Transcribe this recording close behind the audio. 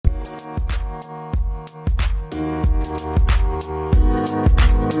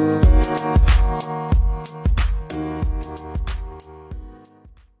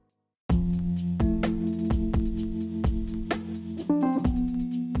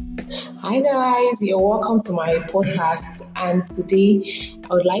Hi guys, you're welcome to my podcast, and today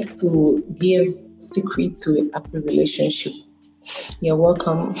I would like to give secret to a happy relationship. You're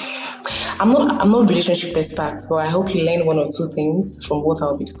welcome. I'm not a relationship expert, but I hope you learn one or two things from what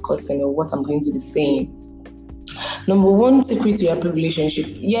I'll be discussing or what I'm going to be saying. Number one secret to a happy relationship.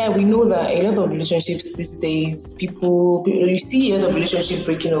 Yeah, we know that a lot of relationships these days, you see a lot of relationships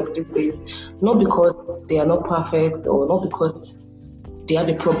breaking up these days, not because they are not perfect or not because they have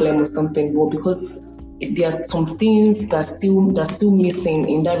a problem or something, but because there are some things that's still missing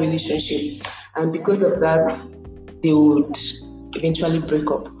in that relationship, and because of that, they would eventually break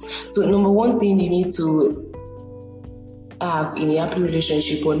up. So, number one thing you need to have in a happy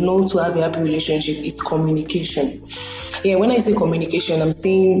relationship or know to have a happy relationship is communication. Yeah, when I say communication, I'm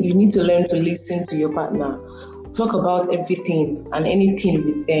saying you need to learn to listen to your partner. Talk about everything and anything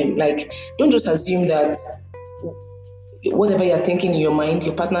with them. Like, don't just assume that whatever you're thinking in your mind,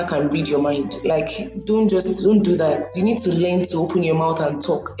 your partner can read your mind. Like, don't do that. You need to learn to open your mouth and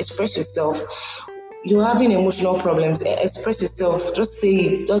talk. Express yourself. You're having emotional problems, express yourself. Just say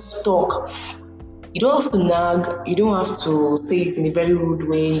it. Just talk. You don't have to nag. You don't have to say it in a very rude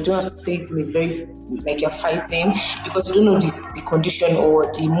way. You don't have to say it in a very, like you're fighting, because you don't know the condition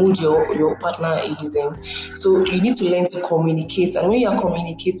or the mood your partner is in. So you need to learn to communicate. And when you're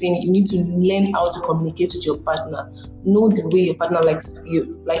communicating, you need to learn how to communicate with your partner. Know the way your partner likes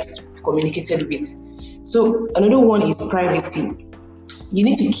to be communicated with. So another one is privacy. You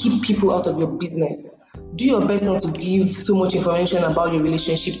need to keep people out of your business. Do your best not to give too much information about your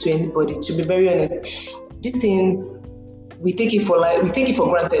relationship to anybody. To be very honest, these things we take it for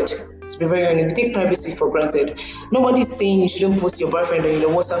granted. To be very honest, we take privacy for granted. Nobody's saying you shouldn't post your boyfriend on your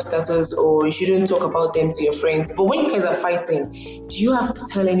WhatsApp status or you shouldn't talk about them to your friends. But when you guys are fighting, do you have to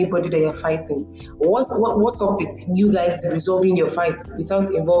tell anybody that you're fighting? What's up with you guys resolving your fights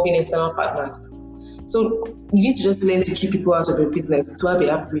without involving external partners? So you need to just learn to keep people out of your business to have a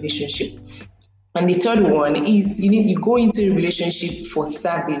happy relationship. And the third one is you go into a relationship for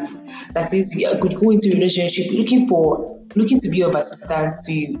service. That is, you could go into a relationship looking to be of assistance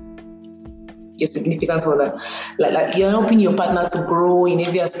to your significant other. Like you're helping your partner to grow in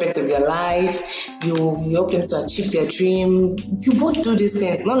every aspect of their life. You help them to achieve their dream. You both do these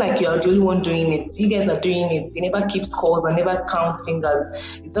things. Not like you're the only one doing it. You guys are doing it. You never keep scores and never count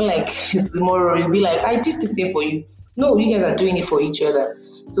fingers. It's not like tomorrow you'll be like, I did this thing for you. No, you guys are doing it for each other.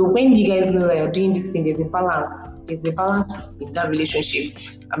 So when you guys know that you're doing this thing, there's a balance. There's a balance in that relationship.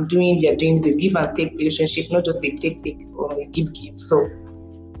 You're doing it's a give and take relationship, not just a take or a give. So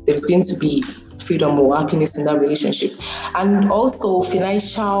there's going to be freedom or happiness in that relationship. And also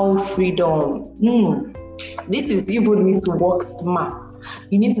financial freedom. This is, you would need to work smart.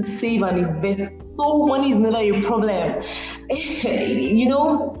 You need to save and invest. So money is never a problem.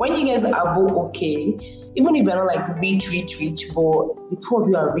 When you guys are both okay, even if you're not like rich, but the two of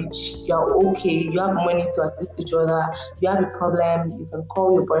you are rich, you're okay, you have money to assist each other, you have a problem, you can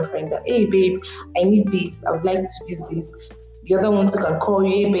call your boyfriend that, hey babe, I need this, I would like to use this. The other one too can call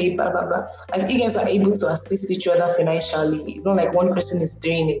you, hey babe, blah, blah, blah. Like you guys are able to assist each other financially. It's not like one person is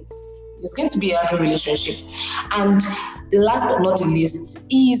doing it. It's going to be a happy relationship. And the last but not the least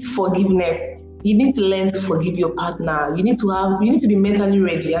is forgiveness. You need to learn to forgive your partner. You need to be mentally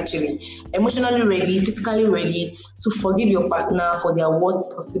ready, actually, emotionally ready, physically ready to forgive your partner for their worst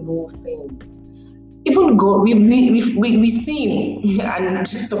possible sins. Even God, we sin, and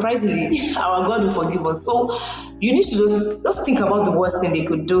surprisingly, our God will forgive us. So you need to just think about the worst thing they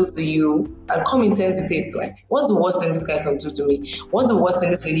could do to you and come in terms with it. Like, what's the worst thing this guy can do to me? What's the worst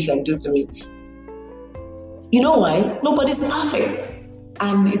thing this lady can do to me? You know why? Nobody's perfect.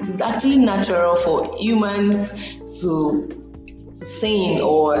 And it is actually natural for humans to sin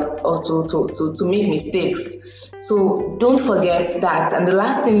or to make mistakes. So don't forget that. And the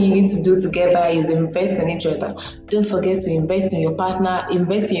last thing you need to do together is invest in each other. Don't forget to invest in your partner,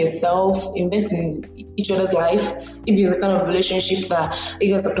 invest in yourself, invest in each other's life. If it's a kind of relationship that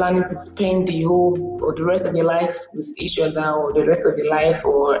you guys are planning to spend the whole or the rest of your life with each other, or the rest of your life,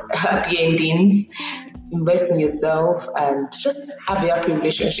 or happy endings, invest in yourself and just have a happy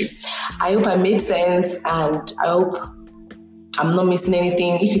relationship. I hope I made sense, and I hope I'm not missing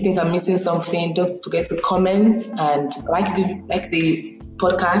anything. If you think I'm missing something, don't forget to comment and like the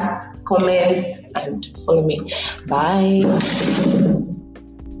podcast, comment and follow me. Bye.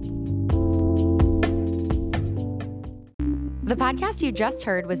 The podcast you just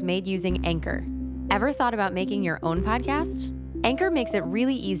heard was made using Anchor. Ever thought about making your own podcast? Anchor makes it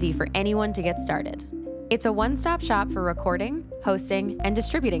really easy for anyone to get started. It's a one-stop shop for recording, hosting, and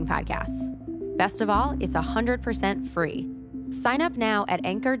distributing podcasts. Best of all, it's 100% free. Sign up now at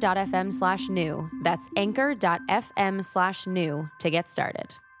anchor.fm/new. That's anchor.fm/new to get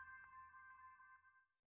started.